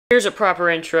Here's a proper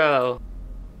intro.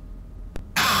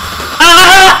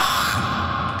 Ah!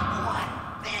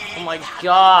 Oh my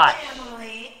god.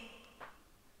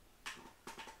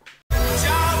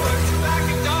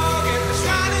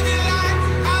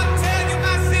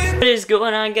 What is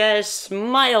going on, guys?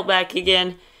 Smile back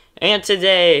again, and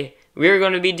today we're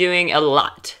going to be doing a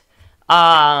lot.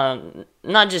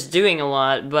 Not just doing a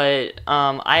lot, but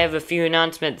I have a few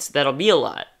announcements that'll be a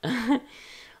lot.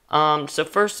 So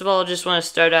first of all, I just want to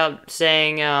start out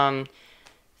saying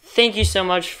thank you so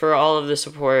much for all of the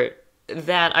support.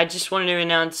 That I just wanted to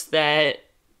announce that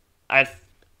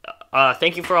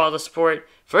thank you for all the support,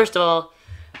 first of all,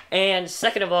 and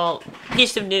second of all,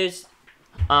 piece of news.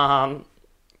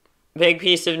 Big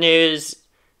piece of news.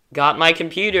 Got my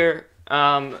computer.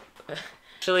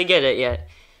 Actually get it yet.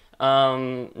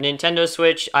 Nintendo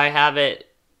Switch, I have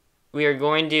it. We are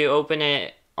going to open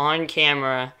it on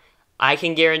camera. I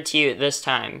can guarantee you this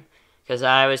time, because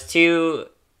I was too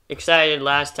excited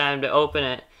last time to open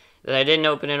it, that I didn't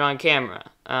open it on camera.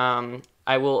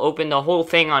 I will open the whole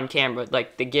thing on camera,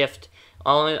 like the gift,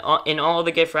 in all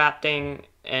the gift wrapping,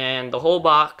 and the whole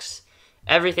box,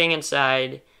 everything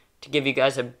inside, to give you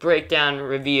guys a breakdown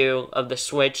review of the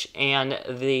Switch and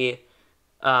the,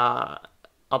 I'll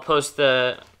post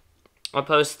the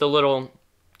little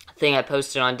thing I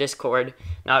posted on Discord.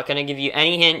 Not gonna give you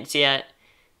any hints yet,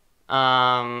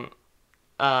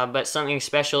 but something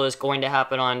special is going to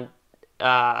happen on,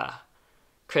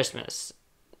 Christmas.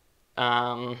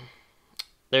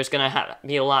 There's gonna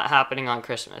be a lot happening on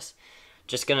Christmas.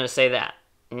 Just gonna say that.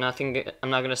 I'm not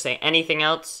gonna say anything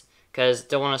else, because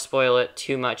don't want to spoil it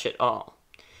too much at all.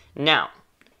 Now,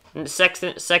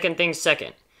 second thing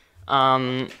second.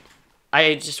 I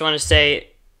just want to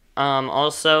say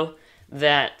also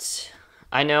that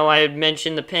I know I had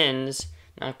mentioned the pins.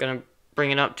 Not going to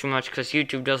bring it up too much because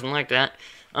YouTube doesn't like that.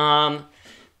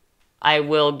 I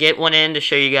will get one in to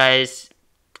show you guys.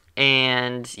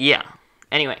 And yeah.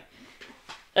 Anyway,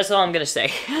 that's all I'm going to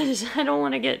say. I don't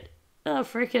want to get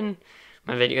freaking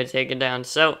my video taken down.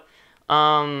 So,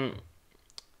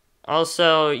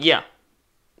 also, yeah,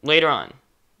 later on,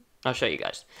 I'll show you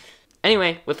guys.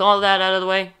 Anyway, with all that out of the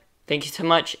way, thank you so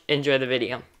much. Enjoy the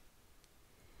video.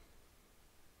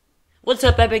 What's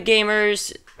up, Epic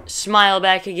Gamers? Smile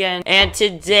back again. And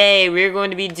today, we're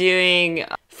going to be doing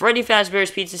Freddy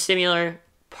Fazbear's Pizza Simulator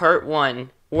Part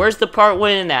 1. Where's the Part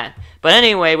 1 in that? But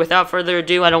anyway, without further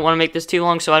ado, I don't want to make this too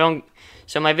long, so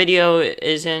my video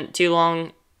isn't too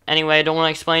long. Anyway, I don't want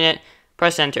to explain it.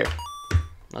 Press enter.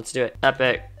 Let's do it.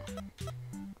 Epic.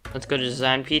 Let's go to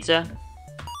Design Pizza.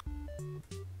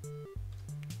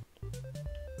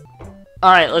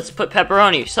 Alright, let's put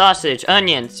pepperoni, sausage,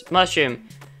 onions, mushroom,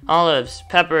 olives,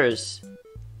 peppers.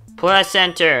 Press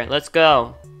enter. Let's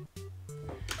go.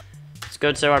 Let's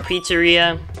go to our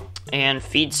pizzeria and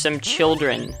feed some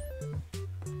children.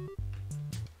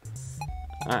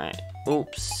 Alright.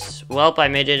 Oops. Welp, I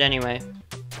made it anyway.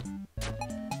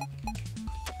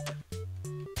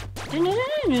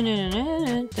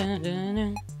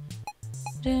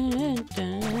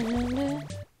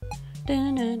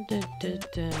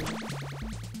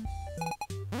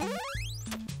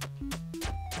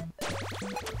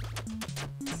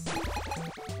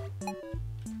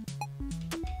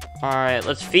 Alright,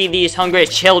 let's feed these hungry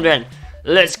children.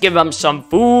 Let's give them some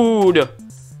food.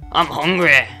 I'm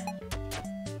hungry.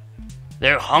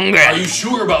 They're hungry. Are you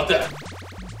sure about that?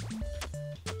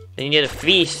 They need a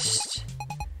feast.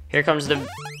 Here comes the...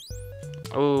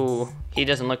 Ooh, he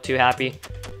doesn't look too happy.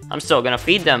 I'm still gonna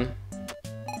feed them,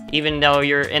 even though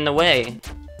you're in the way.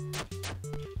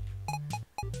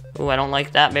 Ooh, I don't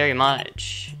like that very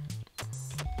much.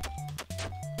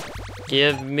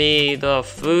 Give me the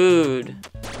food.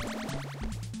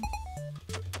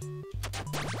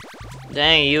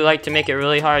 Dang, you like to make it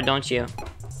really hard, don't you?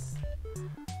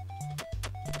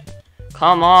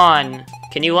 Come on.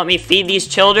 Can you let me feed these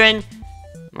children?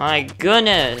 My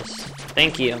goodness.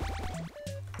 Thank you.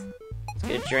 Let's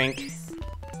get a drink.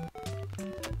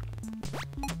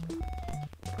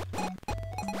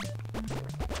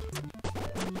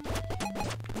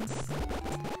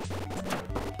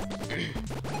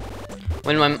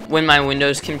 When my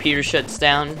Windows computer shuts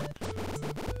down,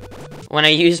 when I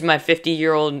use my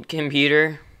 50-year-old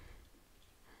computer,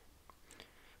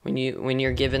 when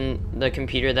you're given the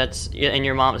computer that's in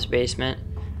your mom's basement.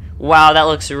 Wow, that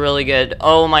looks really good.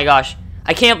 Oh my gosh,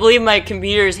 I can't believe my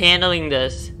computer is handling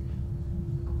this.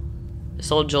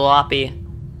 This old jalopy.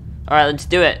 All right, let's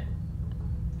do it.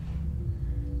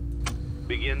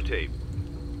 Begin tape.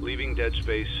 Leaving dead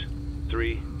space.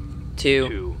 3,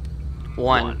 2,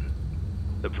 1.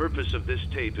 The purpose of this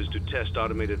tape is to test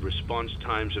automated response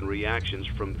times and reactions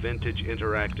from vintage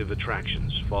interactive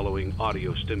attractions following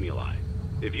audio stimuli.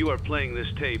 If you are playing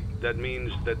this tape, that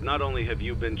means that not only have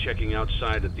you been checking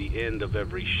outside at the end of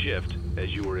every shift,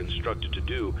 as you were instructed to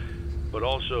do, but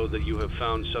also that you have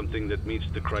found something that meets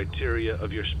the criteria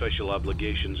of your special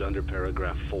obligations under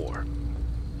paragraph 4.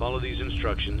 Follow these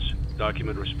instructions,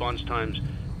 document response times,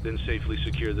 then safely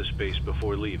secure the space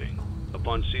before leaving.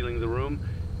 Upon sealing the room,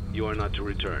 you are not to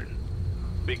return.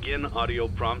 Begin audio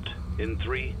prompt in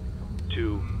 3,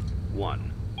 2, 1.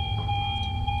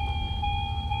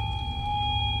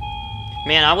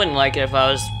 Man, I wouldn't like it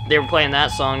if they were playing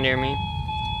that song near me.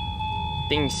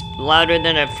 Things louder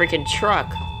than a freaking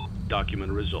truck.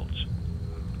 Document results.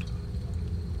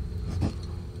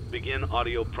 Begin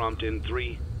audio prompt in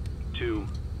 3, 2,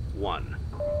 1.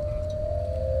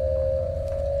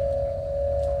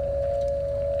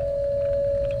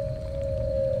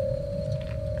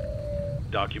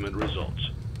 Document results.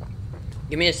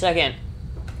 Give me a second.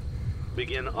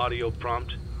 Begin audio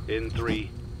prompt in 3,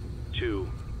 2,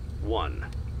 1.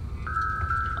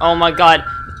 Oh my god.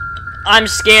 I'm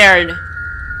scared.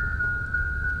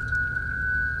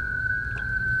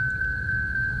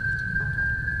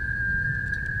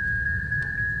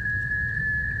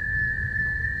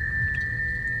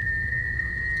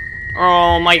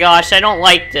 Oh my gosh, I don't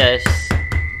like this.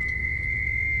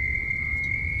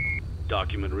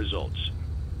 Document results.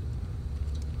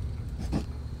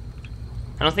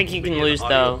 I don't think you can Begin lose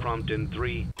audio though. Prompt in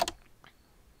 3,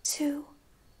 2,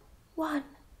 1.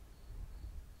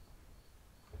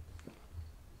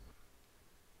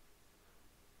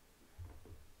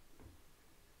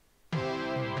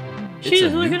 It's a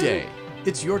new day.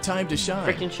 It's your time to shine.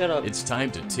 Freaking shut up. It's time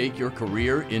to take your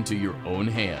career into your own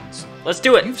hands. Let's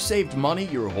do it. You've saved money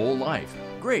your whole life.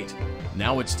 Great.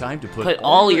 Now it's time to put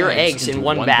all your eggs in into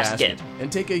one basket.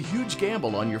 and take a huge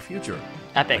gamble on your future.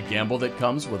 Epic. A gamble that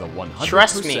comes with a 100%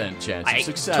 Trust me, chance I of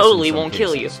success. totally in some won't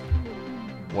kill you. cases.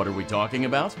 What are we talking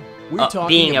about? We're talking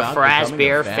being a about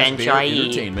Fazbear becoming a Fazbear franchisee.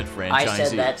 Entertainment franchisee. I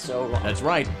said that so wrong. That's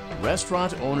right.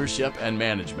 Restaurant ownership and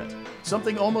management.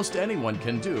 Something almost anyone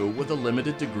can do with a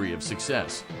limited degree of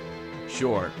success.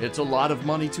 Sure, it's a lot of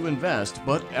money to invest,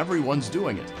 but everyone's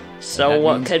doing it. So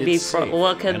what could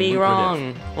be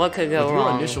wrong? What could go With wrong?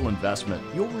 your initial investment,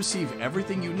 you'll receive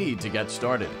everything you need to get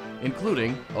started,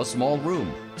 including a small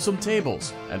room, some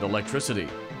tables, and electricity.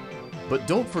 But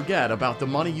don't forget about the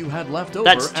money you had left over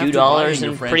That's after $2 buying your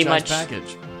and pretty franchise much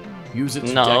package. Use it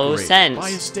to no decorate, sense. buy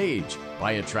a stage,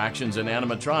 buy attractions and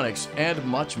animatronics, and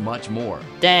much, much more.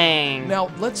 Dang.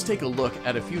 Now, let's take a look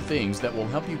at a few things that will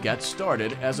help you get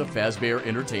started as a Fazbear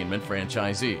Entertainment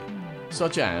franchisee,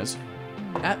 such as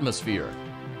atmosphere.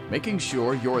 Making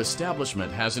sure your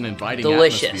establishment has an inviting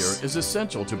Delicious. atmosphere is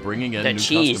essential to bringing in The new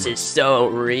cheese customers. is so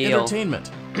real. Entertainment.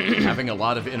 Having a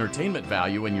lot of entertainment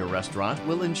value in your restaurant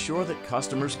will ensure that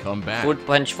customers come back. Food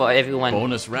punch for everyone.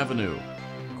 Bonus revenue.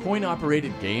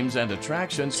 Coin-operated games and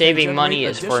attractions Saving can money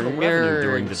generate is for additional revenue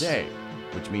during the nerds. day,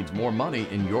 which means more money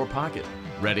in your pocket,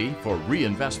 ready for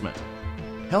reinvestment.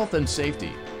 Health and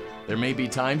safety. There may be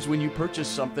times when you purchase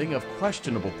something of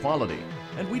questionable quality,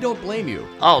 and we don't blame you.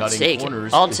 I'll Cutting take it.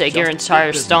 corners I'll is take your just good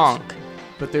entire business. stonk.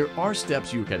 But there are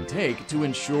steps you can take to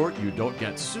ensure you don't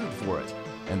get sued for it.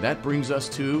 And that brings us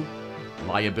to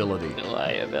liability.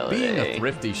 Liability. Being a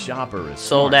thrifty shopper is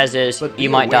Sold smart, as is, but you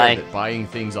be might aware die. that buying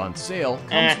things on sale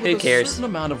comes who with a cares? certain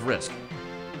amount of risk.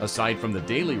 Aside from the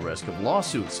daily risk of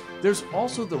lawsuits, there's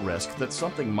also the risk that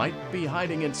something might be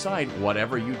hiding inside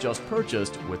whatever you just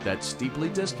purchased with that steeply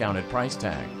discounted price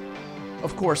tag.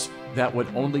 Of course, that would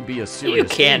only be a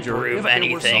serious can't danger prove if there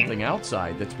anything. was something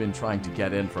outside that's been trying to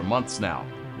get in for months now,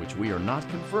 which we are not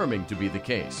confirming to be the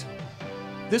case.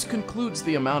 This concludes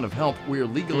the amount of help we are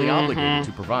legally obligated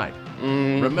to provide.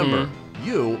 Remember,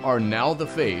 you are now the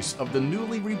face of the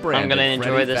newly rebranded I'm gonna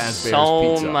enjoy Freddy this Fazbear's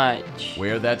so Pizza. much.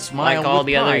 Wear that smile Like all with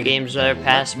the other pride, games that are and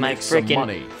past let's my make some freaking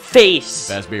money. face.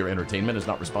 Fazbear Entertainment is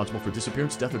not responsible for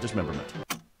disappearance, death, or dismemberment.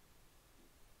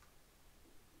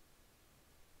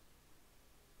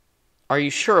 Are you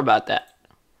sure about that?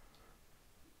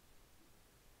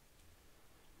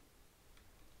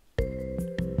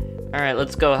 Alright,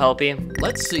 let's go help you.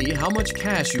 Let's see how much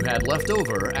cash you had left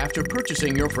over after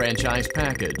purchasing your franchise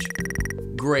package.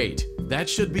 Great, that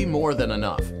should be more than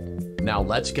enough. Now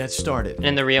let's get started.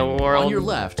 In the real world. On your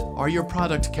left are your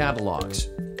product catalogs.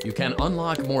 You can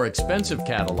unlock more expensive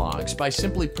catalogs by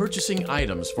simply purchasing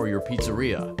items for your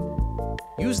pizzeria.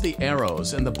 Use the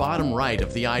arrows in the bottom right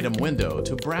of the item window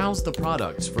to browse the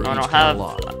products for I each don't have.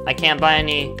 catalog. I can't buy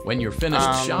any. When you're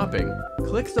finished shopping,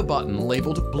 click the button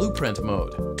labeled Blueprint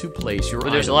Mode to place your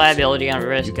But there's items. liability on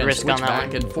risk, You can risk switch on that back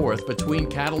one. and forth between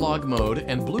catalog mode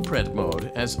and blueprint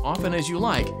mode as often as you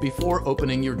like before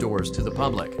opening your doors to the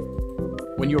public.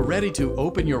 When you're ready to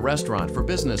open your restaurant for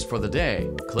business for the day,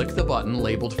 click the button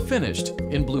labeled Finished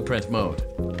in blueprint mode.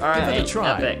 Give it a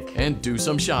try epic. and do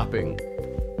some shopping.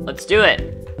 Let's do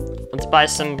it. Let's buy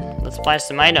some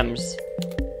items.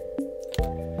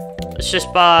 Let's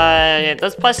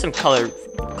buy some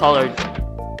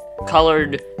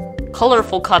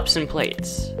colorful cups and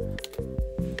plates.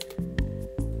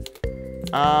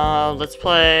 Let's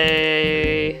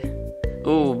play.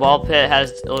 Ooh, ball pit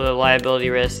has a little bit of liability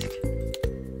risk.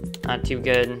 Not too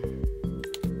good.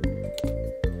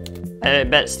 I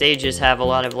bet stages have a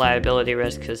lot of liability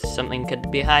risk because something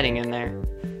could be hiding in there.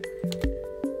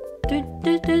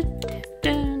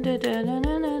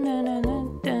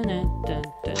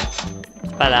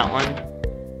 Let's buy that one.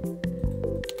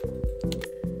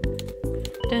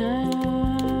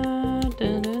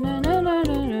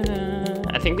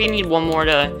 I think we need one more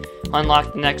to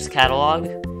unlock the next catalog.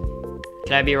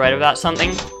 Can I be right about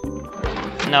something?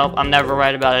 Nope, I'm never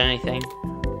right about anything.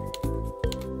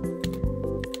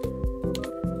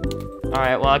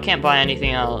 Alright, well I can't buy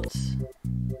anything else.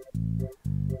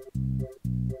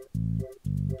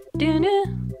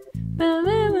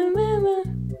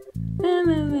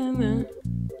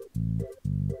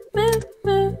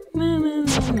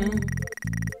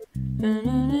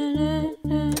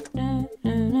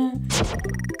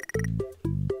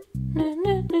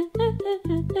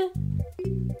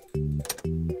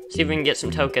 See if we can get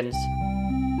some tokens.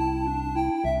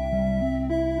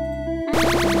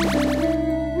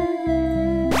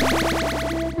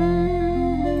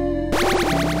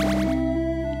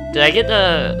 Did I get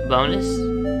the bonus?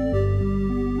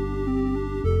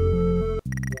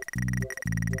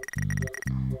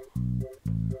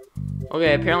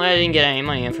 Okay, apparently I didn't get any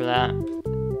money in for that.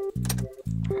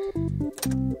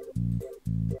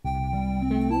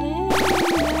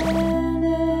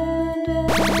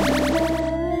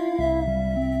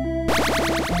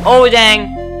 Oh dang!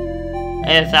 I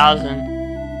had 1,000.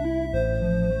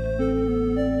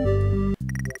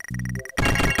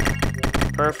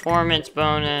 Performance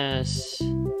bonus.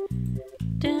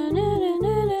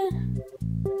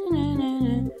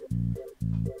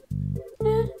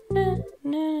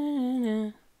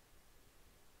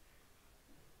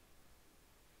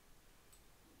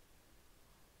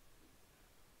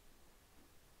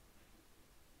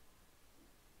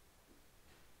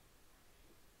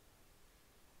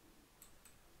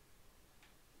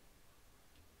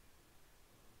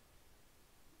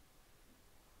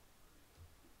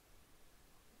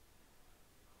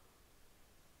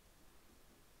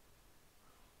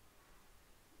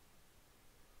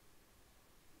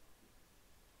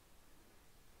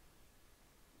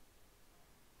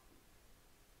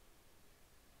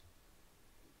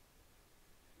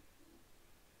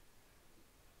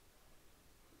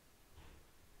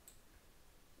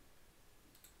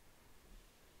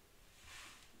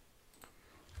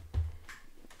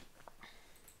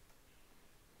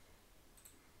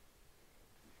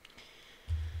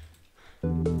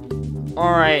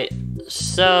 Alright,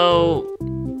 so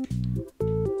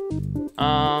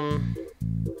I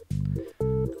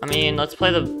mean, let's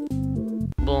play the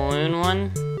balloon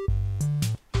one,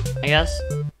 I guess.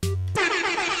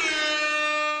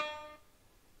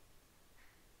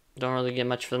 Don't really get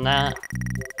much from that,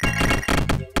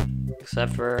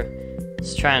 except for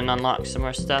let's try and unlock some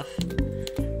more stuff.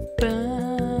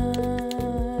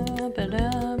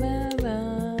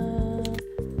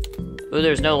 Ooh,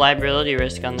 there's no liability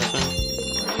risk on this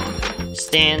one.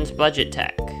 Stands budget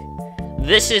tech.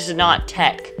 This is not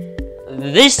tech.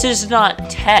 This is not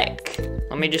tech.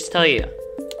 Let me just tell you.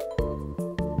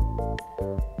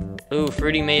 Ooh,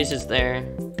 Fruity Maze is there.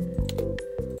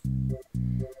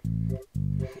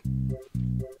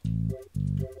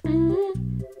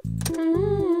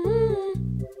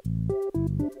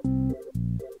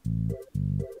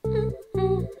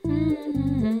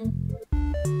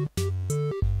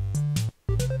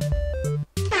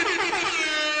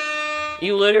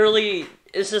 You literally,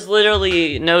 this is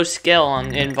literally no skill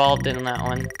involved in that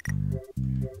one.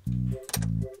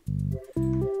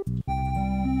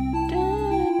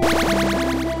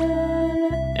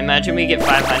 Imagine we get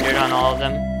 500 on all of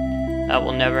them. That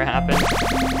will never happen.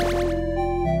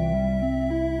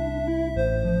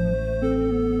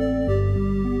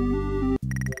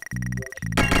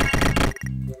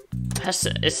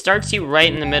 It starts you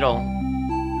right in the middle.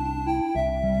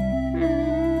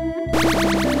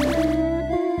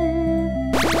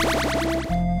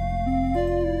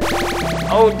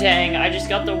 Oh dang, I just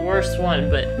got the worst one,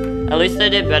 but at least I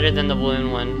did better than the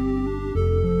balloon one.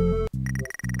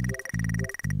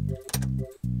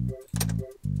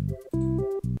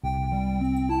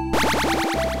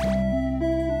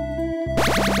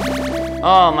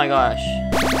 Oh my gosh.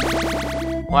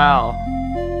 Wow.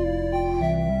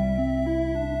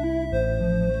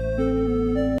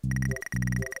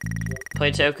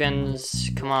 Play tokens,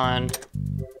 come on.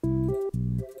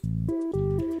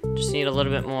 Just need a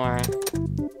little bit more.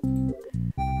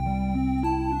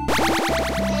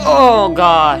 Oh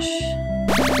gosh.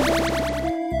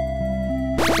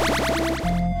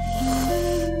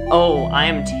 Oh, I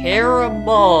am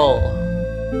terrible.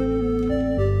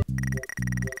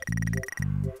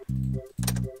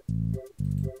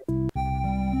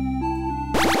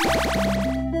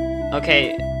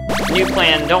 Okay, new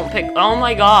plan, don't pick. Oh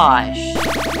my gosh.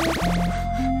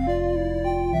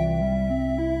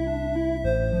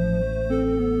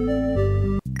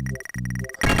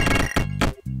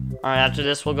 Alright, after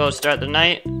this, we'll go start the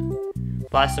night.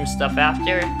 Buy some stuff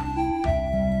after.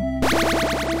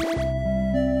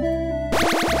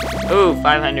 Ooh,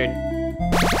 500.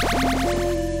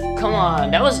 Come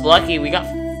on, that was lucky. We got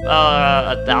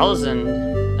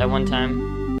 1,000 at one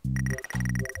time.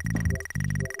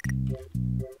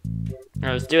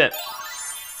 Alright, let's do it.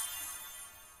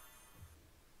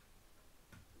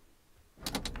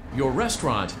 Your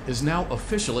restaurant is now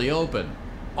officially open.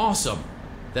 Awesome.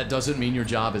 That doesn't mean your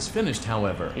job is finished,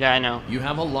 however. Yeah, I know. You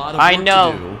have a lot of work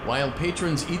to do while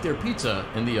patrons eat their pizza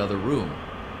in the other room.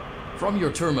 From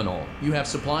your terminal, you have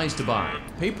supplies to buy,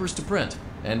 papers to print,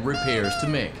 and repairs to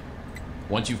make.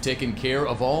 Once you've taken care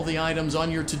of all the items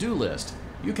on your to-do list,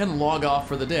 you can log off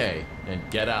for the day and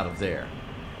get out of there.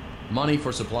 Money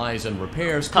for supplies and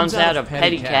repairs comes out of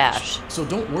petty cash, so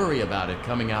don't worry about it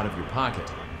coming out of your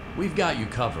pocket. We've got you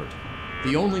covered.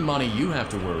 The only money you have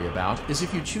to worry about is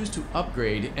if you choose to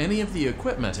upgrade any of the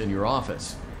equipment in your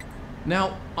office.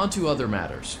 Now, onto other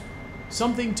matters.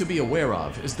 Something to be aware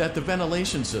of is that the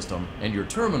ventilation system and your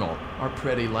terminal are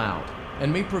pretty loud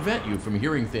and may prevent you from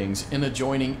hearing things in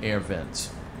adjoining air vents.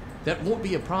 That won't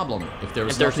be a problem if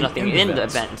there's nothing in the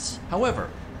vents. However,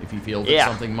 if you feel that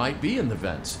something might be in the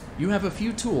vents, you have a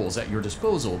few tools at your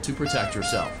disposal to protect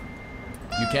yourself.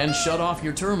 You can shut off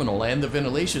your terminal and the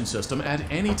ventilation system at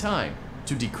any time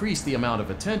to decrease the amount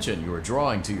of attention you are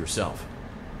drawing to yourself.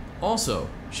 Also,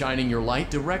 shining your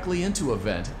light directly into a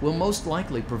vent will most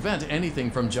likely prevent anything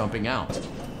from jumping out.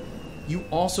 You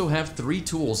also have 3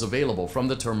 tools available from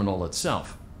the terminal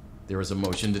itself. There is a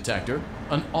motion detector,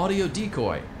 an audio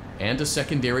decoy, and a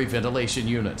secondary ventilation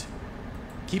unit.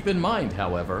 Keep in mind,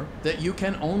 however, that you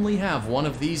can only have one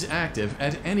of these active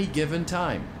at any given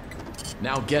time.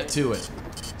 Now get to it.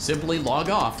 Simply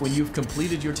log off when you've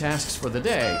completed your tasks for the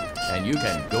day, and you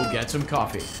can go get some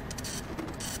coffee.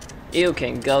 You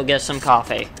can go get some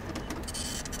coffee.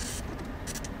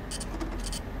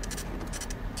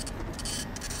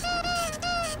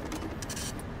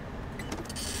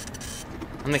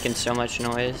 I'm making so much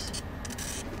noise.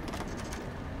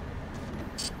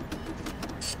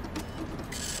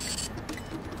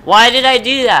 Why did I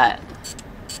do that?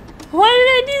 Why did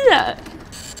I do that?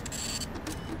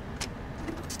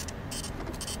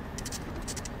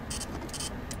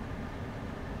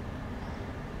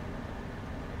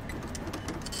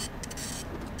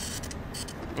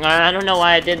 I don't know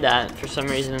why I did that for some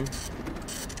reason.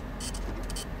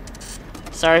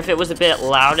 Sorry if it was a bit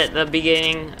loud at the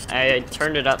beginning. I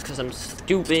turned it up because I'm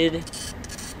stupid.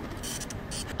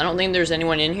 I don't think there's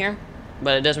anyone in here,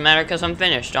 but it doesn't matter because I'm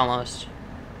finished almost.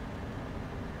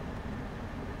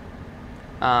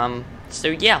 So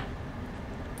yeah.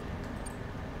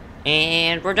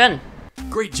 And we're done.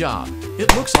 Great job.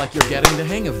 It looks like you're getting the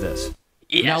hang of this.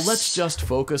 Yes. Now let's just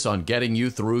focus on getting you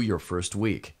through your first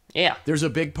week. Yeah. There's a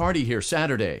big party here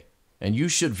Saturday, and you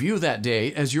should view that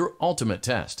day as your ultimate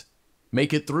test.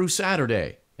 Make it through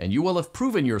Saturday, and you will have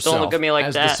proven yourself don't look at me like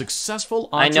as that. the successful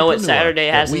entrepreneur I know what Saturday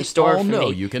has in store for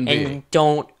me, you can be. And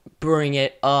don't bring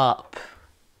it up.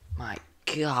 My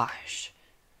gosh.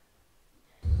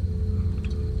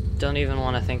 Don't even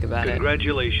want to think about it.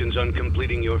 Congratulations on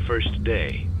completing your first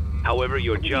day. However,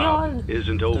 your job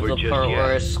isn't over just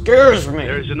yet. It scares me.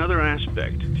 There's another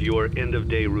aspect to your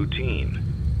end-of-day routine,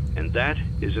 and that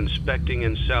is inspecting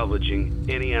and salvaging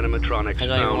any animatronics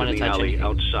found in the alley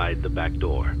outside the back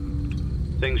door.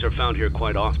 Things are found here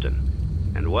quite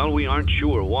often, and while we aren't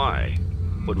sure why,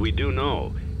 what we do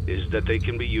know is that they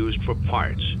can be used for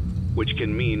parts, which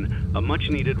can mean a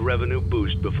much-needed revenue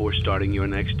boost before starting your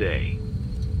next day.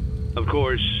 Of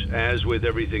course, as with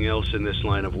everything else in this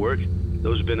line of work,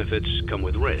 those benefits come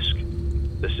with risk.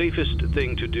 The safest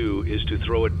thing to do is to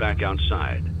throw it back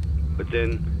outside, but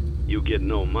then you get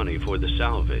no money for the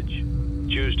salvage.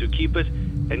 Choose to keep it,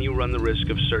 and you run the risk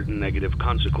of certain negative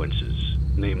consequences,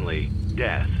 namely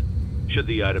death, should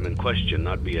the item in question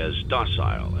not be as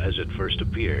docile as it first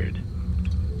appeared.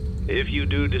 If you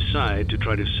do decide to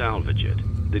try to salvage it,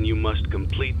 then you must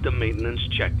complete the maintenance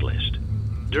checklist.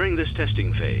 During this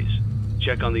testing phase,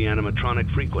 check on the animatronic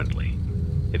frequently.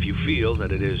 If you feel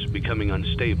that it is becoming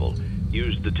unstable,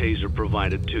 use the taser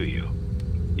provided to you.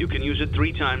 You can use it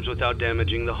 3 times without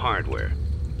damaging the hardware.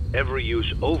 Every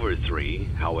use over 3,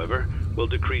 however, will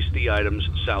decrease the item's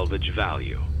salvage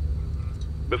value.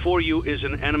 Before you is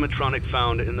an animatronic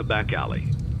found in the back alley.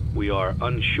 We are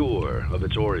unsure of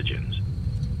its origins.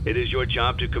 It is your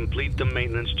job to complete the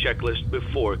maintenance checklist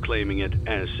before claiming it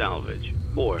as salvage.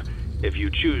 Or, if you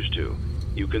choose to,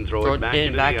 you can throw it back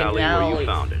into the alley where you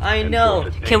found it. I know.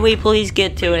 Can we please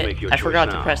get to it? I forgot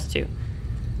to press 2.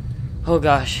 Oh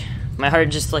gosh. My heart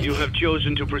just like... You have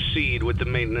chosen to proceed with the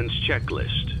maintenance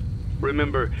checklist.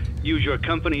 Remember, use your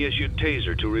company-issued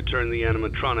taser to return the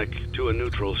animatronic to a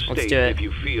neutral state if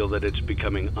you feel that it's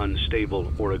becoming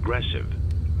unstable or aggressive.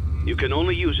 You can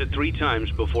only use it 3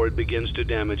 times before it begins to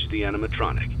damage the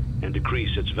animatronic and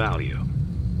decrease its value.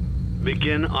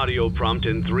 Begin audio prompt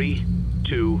in 3,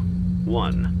 2,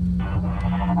 1.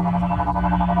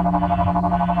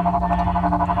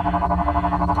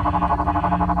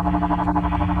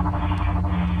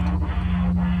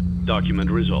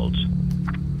 Document results.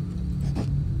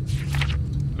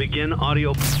 Begin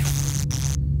audio.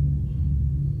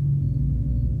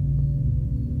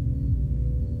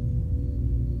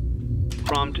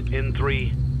 Prompt in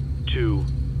 3, 2,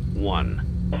 1.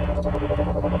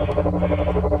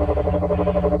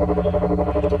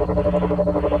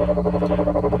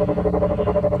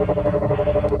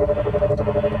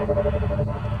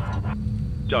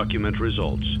 Document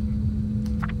results.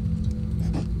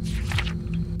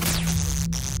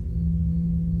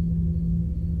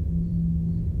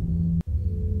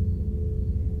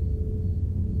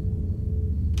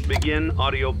 Begin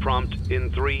audio prompt in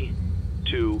 3,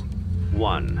 2,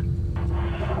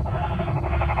 1.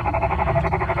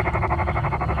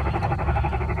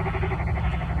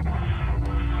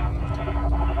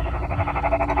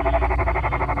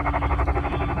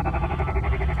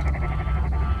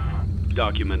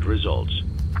 Document results.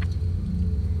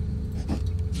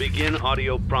 Begin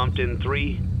audio prompt in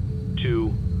 3, 2,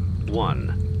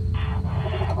 1.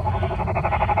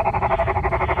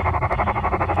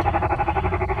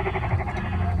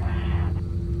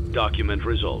 Document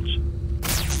results.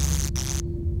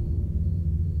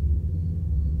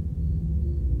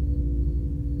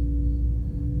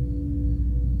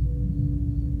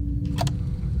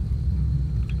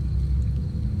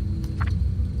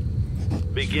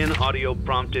 Begin audio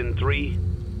prompt in 3,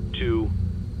 2,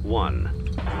 1.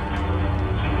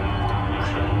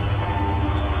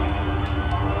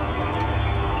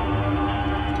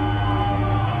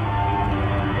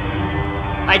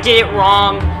 I did it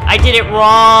wrong. I did it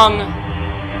wrong.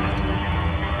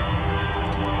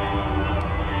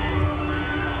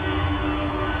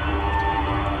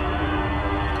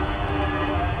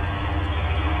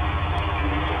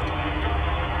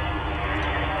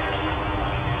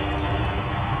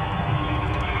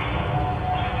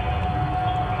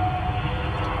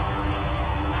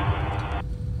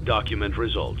 Document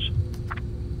results.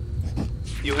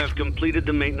 You have completed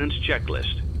the maintenance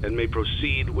checklist and may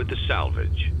proceed with the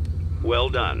salvage. Well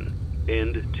done.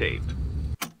 End tape.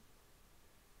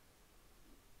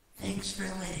 Thanks for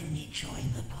letting me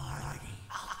join the party.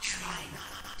 I'll try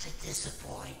not to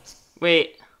disappoint.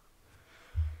 Wait.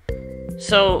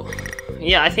 So,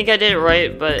 yeah, I think I did it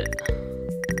right, but...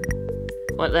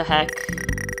 what the heck?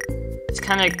 It's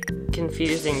kind of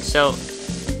confusing, so...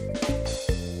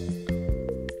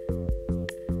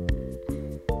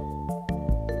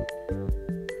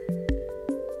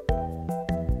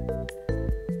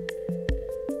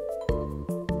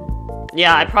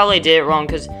 yeah, I probably did it wrong,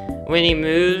 because when he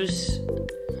moves...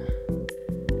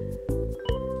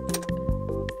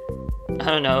 I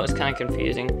don't know, it's kind of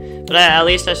confusing. But at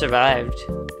least I survived.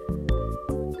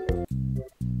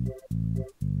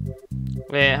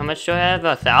 Wait, how much do I have?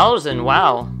 1,000,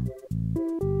 wow.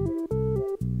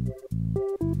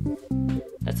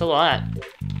 That's a lot.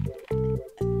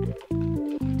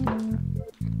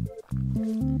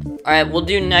 Alright, we'll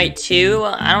do night 2.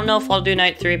 I don't know if I'll do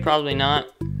night 3, probably not.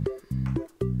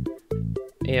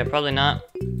 Yeah, probably not.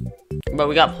 But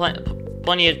we got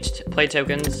plenty of play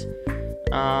tokens.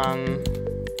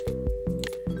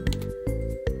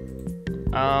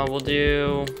 We'll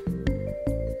do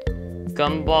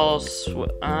Gumball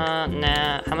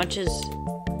nah. How much is...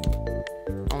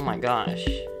 oh my gosh.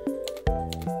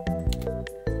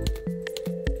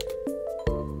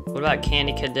 What about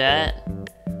Candy Cadet?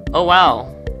 Oh wow.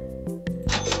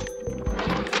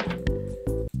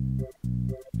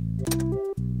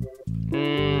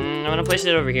 I'm gonna place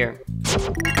it over here.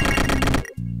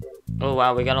 Oh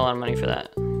wow, we got a lot of money for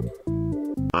that.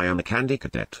 I am the candy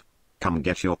cadet. Come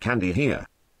get your candy here.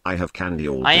 I have candy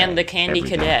all day. I am the candy every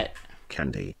day. cadet.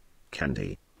 Candy,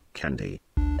 candy, candy.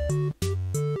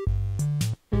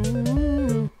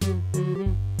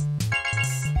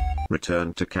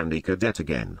 Return to Candy Cadet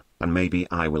again, and maybe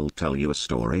I will tell you a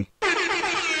story.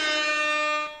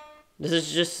 This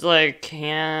is just like,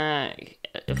 a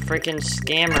freaking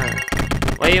scammer.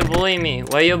 Why you bully me?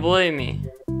 Why you bully me?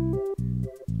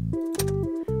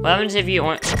 What happens if you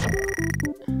want?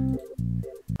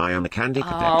 I am a candy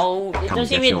cadet. Oh, it Come doesn't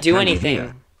get even your do candy anything.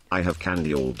 here. I have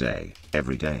candy all day,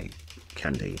 every day.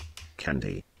 Candy,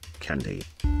 candy, candy.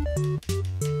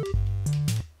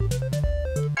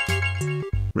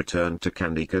 Return to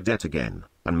Candy Cadet again,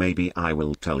 and maybe I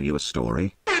will tell you a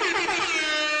story.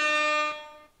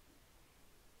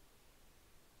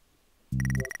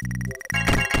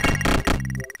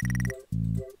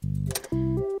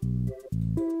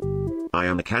 I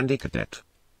am a candy cadet.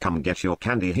 Come get your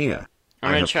candy here.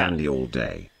 I have candy all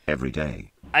day, every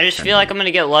day. I just feel like I'm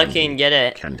gonna get lucky and get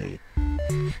it. Candy.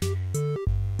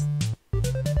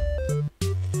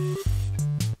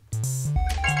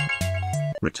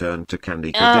 Return to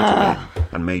Candy Cadet again,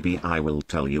 and maybe I will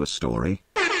tell you a story.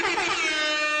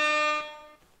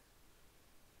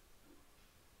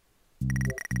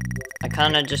 I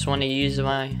kinda just want to use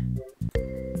my...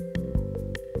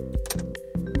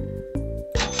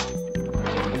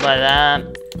 Buy that.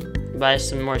 Buy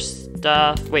some more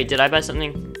stuff. Wait, did I buy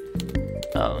something?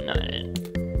 Oh, no, I didn't.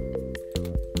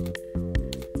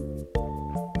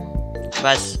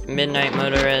 Buy Midnight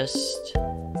Motorist.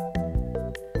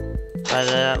 Buy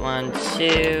that one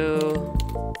too.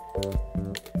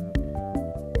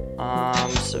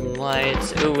 Some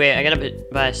lights. Oh wait, I gotta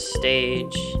buy a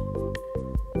stage.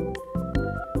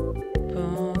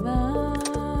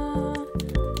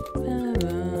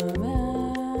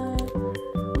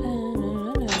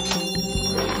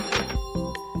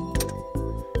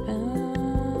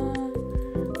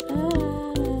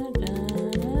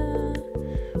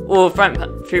 Oh,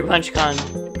 fruit punch con.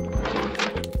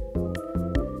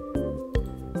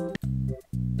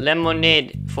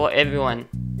 Lemonade for everyone.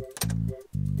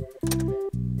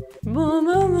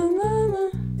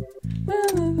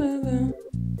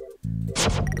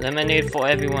 Lemonade for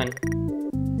everyone.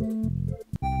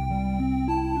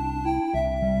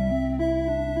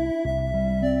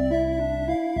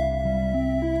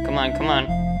 Come on, come on.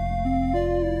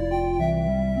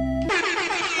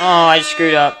 Oh, I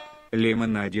screwed up.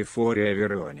 Lemonade for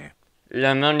everyone.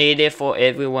 Lemonade for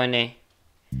everyone.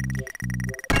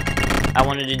 I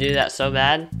wanted to do that so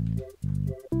bad,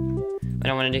 but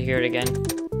I wanted to hear it again.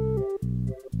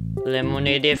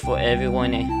 Lemonade for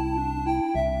everyone.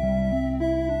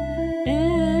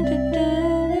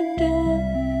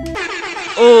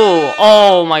 Oh,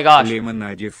 oh my gosh.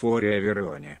 Lemonade for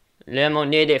everyone.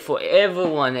 Lemonade for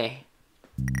everyone.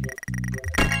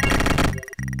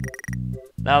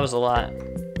 That was a lot.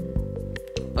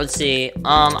 Let's see.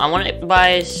 I want to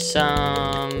buy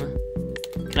some.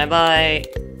 Can I buy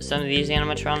some of these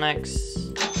animatronics?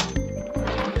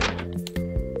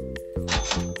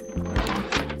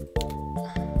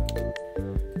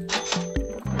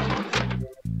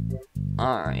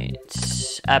 Alright.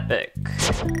 Epic.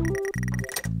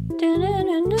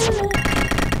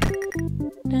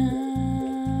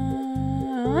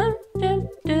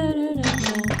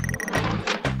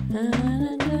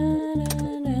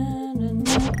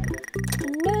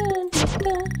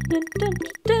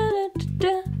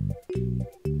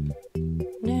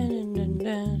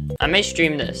 I may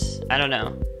stream this. I don't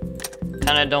know.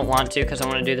 Kinda don't want to because I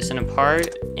want to do this in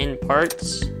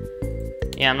parts.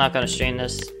 Yeah, I'm not gonna stream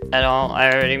this at all. I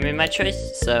already made my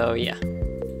choice, so yeah.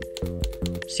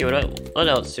 See what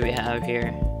else do we have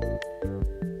here?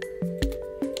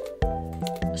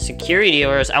 Security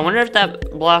doors. I wonder if that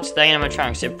blocks the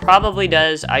animatronics. It probably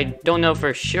does. I don't know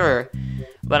for sure,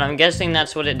 but I'm guessing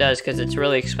that's what it does because it's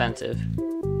really expensive.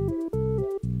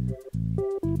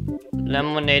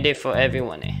 Lemonade for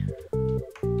everyone.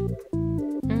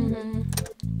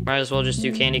 Might as well just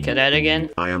do Candy Cadet again.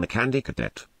 I am a Candy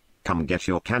Cadet. Come get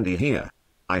your candy here.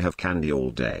 I have candy all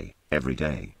day, every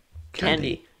day.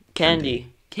 Candy,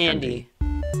 candy, candy.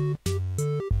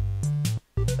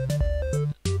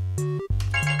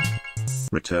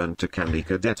 Return to Candy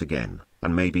Cadet again,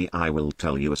 and maybe I will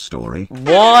tell you a story.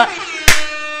 What?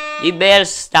 You better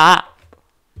stop.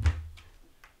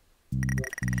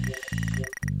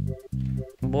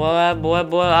 Boy, boy, boy,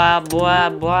 boy, boy,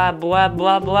 boy,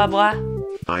 boy, boy, boy.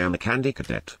 I am a Candy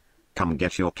Cadet. Come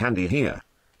get your candy here.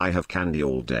 I have candy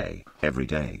all day, every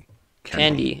day.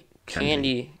 Candy,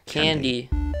 candy, candy.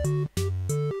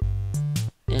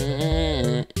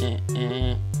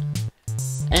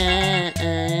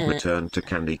 Return to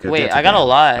Candy Cadet. Wait, I got a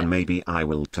lot. And maybe I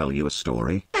will tell you a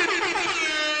story.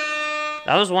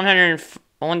 That was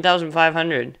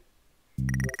 1,500.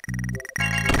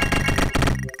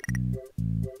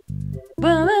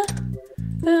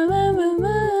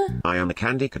 I am a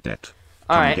candy cadet.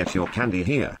 Alright. Come get your candy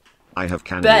here. I have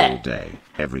candy Bet. all day,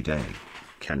 every day.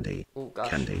 Candy, Oh, gosh.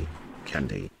 candy,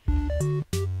 candy.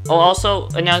 Oh, also,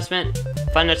 announcement.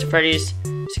 Five Nights at Freddy's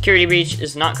Security Breach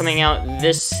is not coming out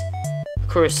this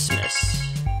Christmas.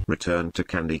 Return to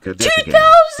Candy Cadet again.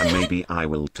 2,000! And maybe I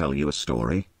will tell you a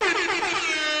story.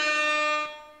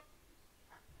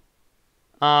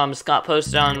 Scott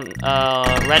posted on,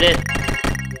 Reddit.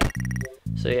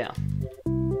 So, yeah.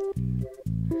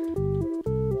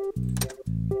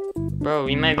 Bro,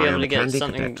 we might be I able am to a get candy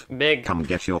something cadet. big. Come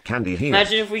get your candy here.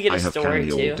 Imagine if we get a I have story,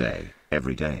 candy too. all day,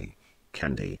 every day.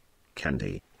 Candy,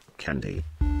 candy, candy.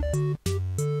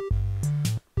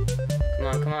 Come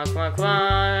on, come on, come on, come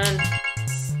on.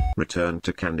 Return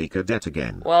to Candy Cadet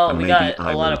again. Well, and we maybe got a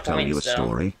I lot will of tell you a points, though.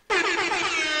 story.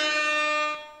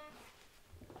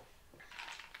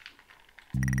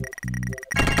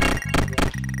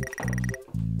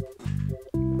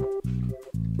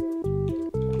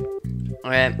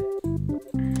 Alright.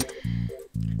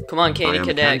 Come on, I Candy am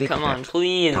Cadet, Candy come on, Cadet.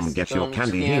 please. Come get your Don't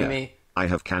candy scam here. me. I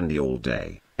have candy all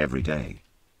day, every day.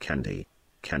 Candy,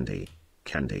 candy,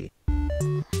 candy.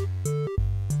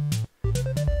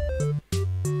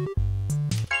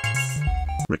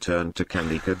 Return to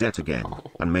Candy Cadet again,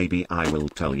 and maybe I will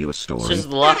tell you a It's story. just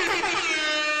luck.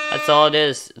 That's all it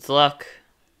is. It's luck.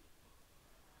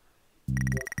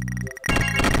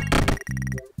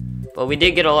 But we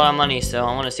did get a lot of money, so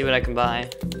I want to see what I can buy.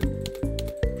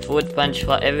 Food punch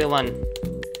for everyone.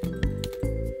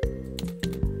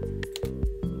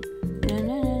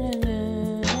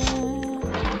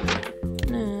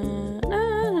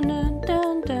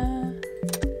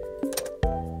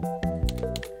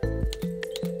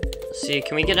 See,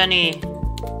 can we get any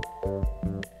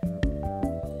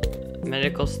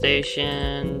medical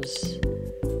stations?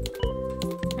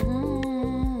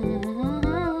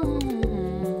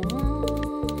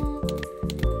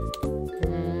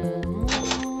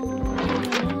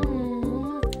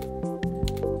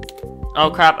 Oh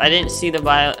crap, I didn't see the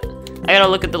bio. I gotta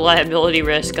look at the liability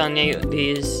risk on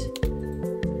these.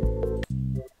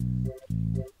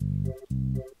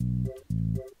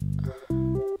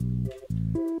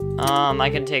 I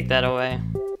can take that away.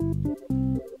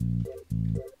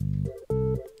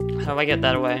 How do I get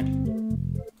that away?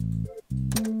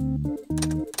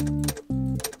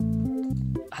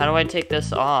 How do I take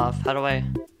this off? How do I...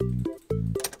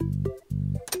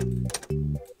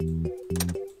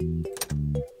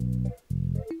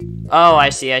 Oh, I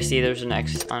see, there's an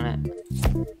X on it.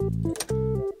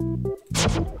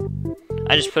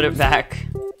 I just put it back.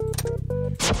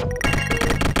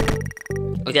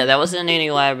 Okay, that wasn't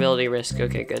any liability risk.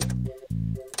 Okay, good.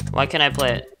 Why can't I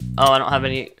play it? Oh, I don't have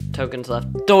any tokens left.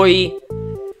 Doi!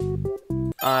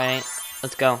 Alright,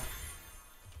 let's go.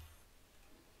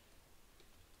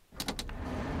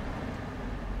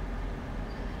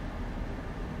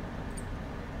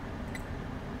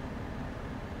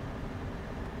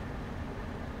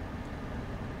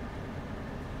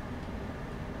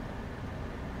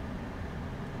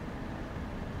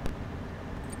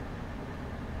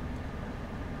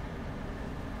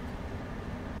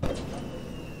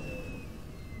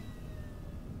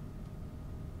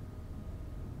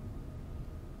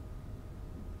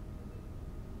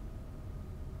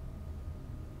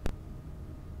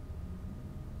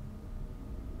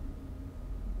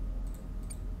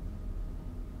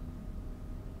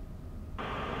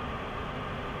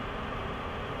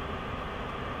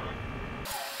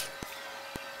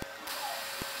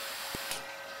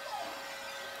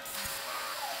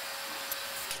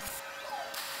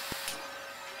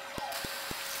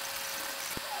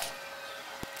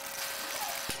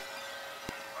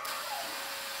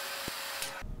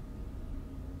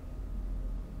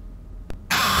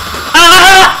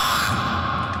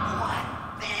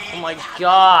 Oh my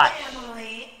god!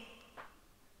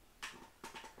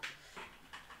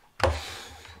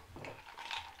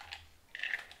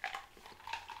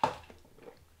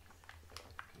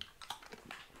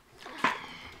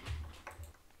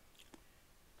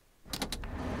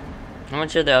 How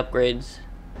much are the upgrades?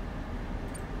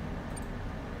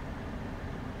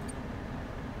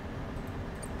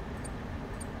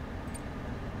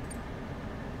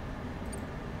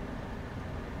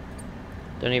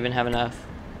 Don't even have enough.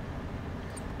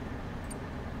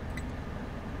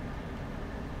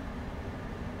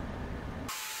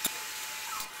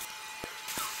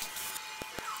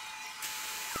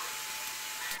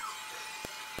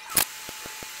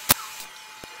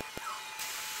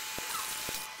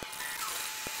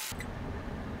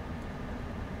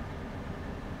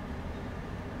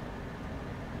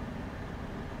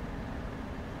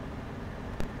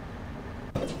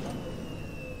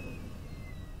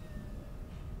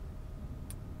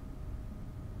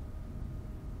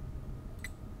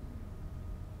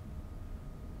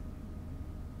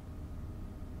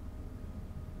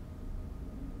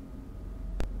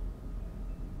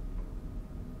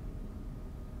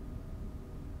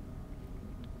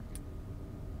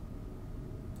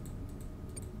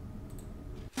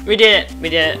 We did it. We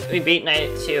did it. We beat night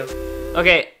 2.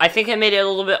 Okay, I think I made it a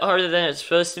little bit harder than it's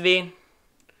supposed to be.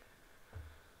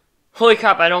 Holy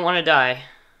crap, I don't want to die.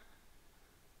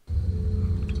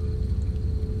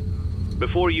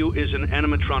 Before you is an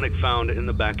animatronic found in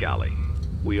the back alley.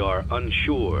 We are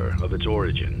unsure of its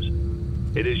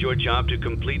origins. It is your job to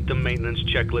complete the maintenance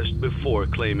checklist before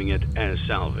claiming it as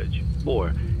salvage.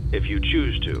 Or, if you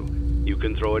choose to, you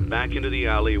can throw it back into the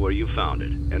alley where you found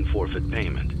it and forfeit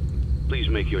payment. Please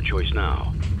make your choice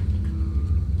now.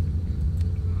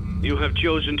 You have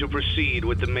chosen to proceed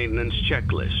with the maintenance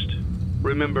checklist.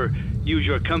 Remember, use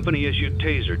your company-issued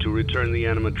taser to return the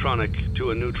animatronic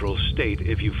to a neutral state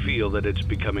if you feel that it's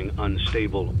becoming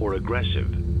unstable or aggressive.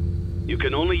 You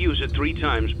can only use it 3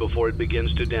 times before it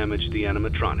begins to damage the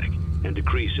animatronic and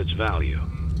decrease its value.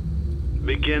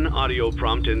 Begin audio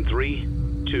prompt in 3,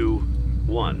 2,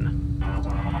 1.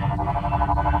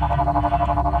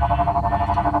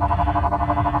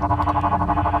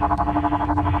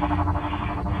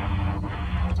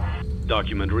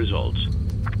 Document results.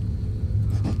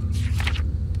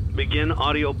 Begin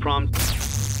audio prompt.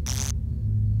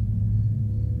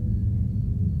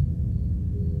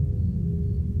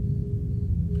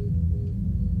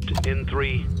 In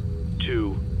 3,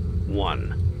 2,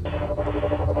 1.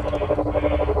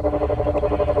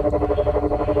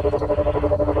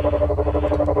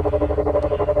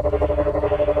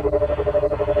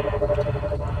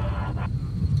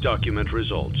 Document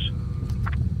results.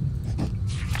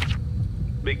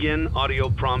 Begin audio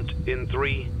prompt in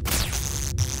 3,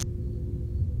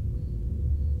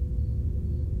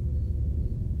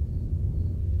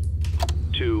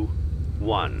 2,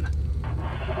 1.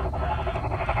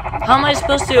 How am I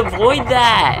supposed to avoid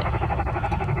that?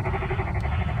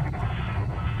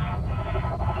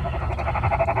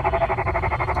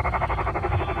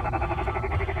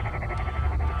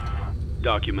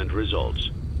 Document results.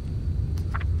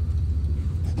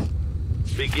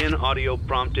 Begin audio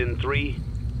prompt in 3,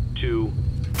 2,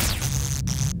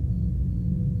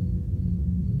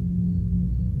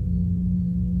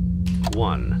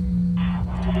 1.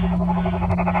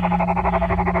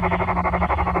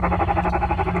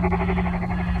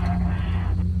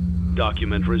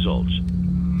 Document results.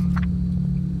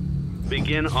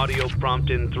 Begin audio prompt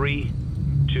in 3,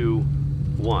 2,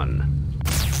 1.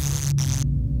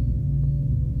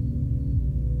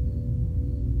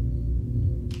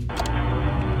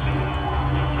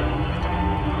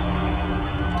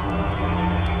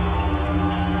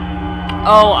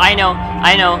 Oh, I know.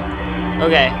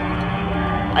 Okay.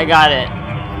 I got it.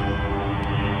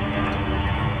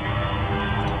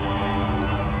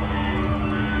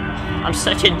 I'm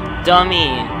such a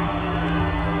dummy.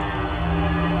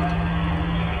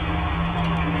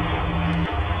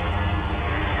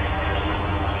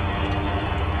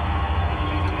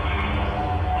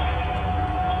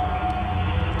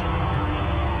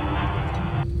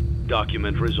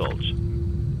 Document results.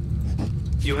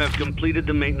 You have completed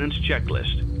the maintenance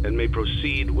checklist and may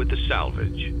proceed with the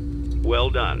salvage. Well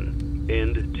done.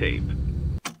 End tape.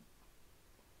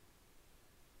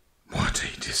 What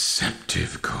a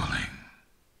deceptive calling.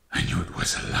 I knew it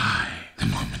was a lie the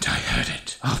moment I heard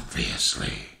it,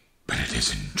 obviously. But it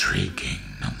is intriguing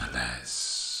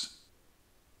nonetheless.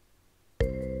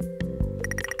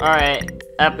 Alright,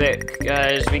 epic,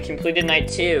 guys. We completed night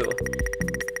 2.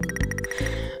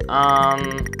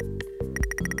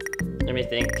 Let me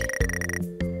think.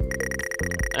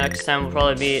 Next time will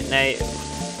probably be night...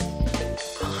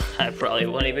 I probably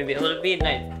won't even be able to beat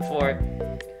night 4.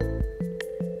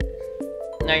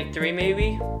 Night 3,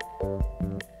 maybe?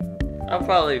 I'll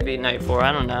probably beat night 4,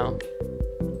 I don't know.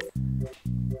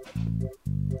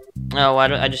 Oh, why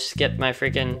don't I just skip my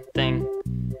freaking thing?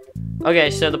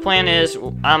 Okay, so the plan is,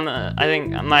 I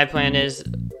think my plan is,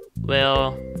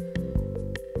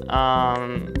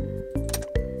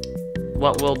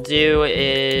 what we'll do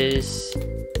is,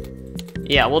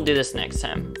 yeah, we'll do this next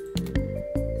time.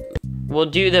 We'll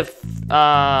do the,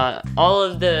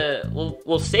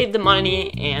 we'll save the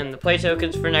money and the play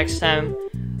tokens for next time.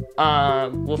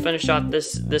 We'll finish off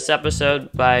this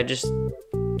episode by just,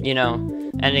 you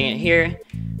know, ending it here,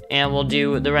 and we'll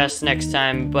do the rest next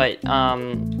time. But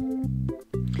thank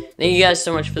you guys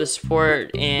so much for the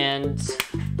support, and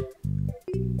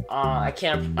I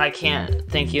can't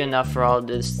thank you enough for all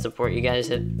this support you guys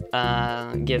have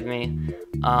give me.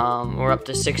 We're up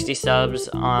to 60 subs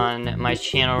on my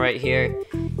channel right here.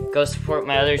 Go support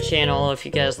my other channel if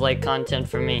you guys like content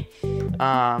from me.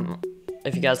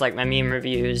 If you guys like my meme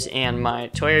reviews and my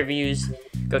toy reviews,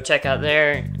 go check out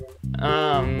there.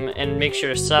 And make sure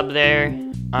to sub there.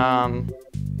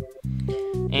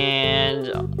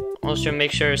 And Also,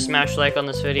 make sure to smash like on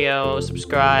this video,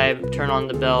 subscribe, turn on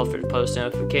the bell for post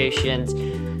notifications,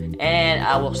 and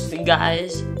I will see you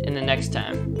guys in the next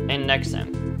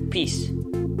time. Peace.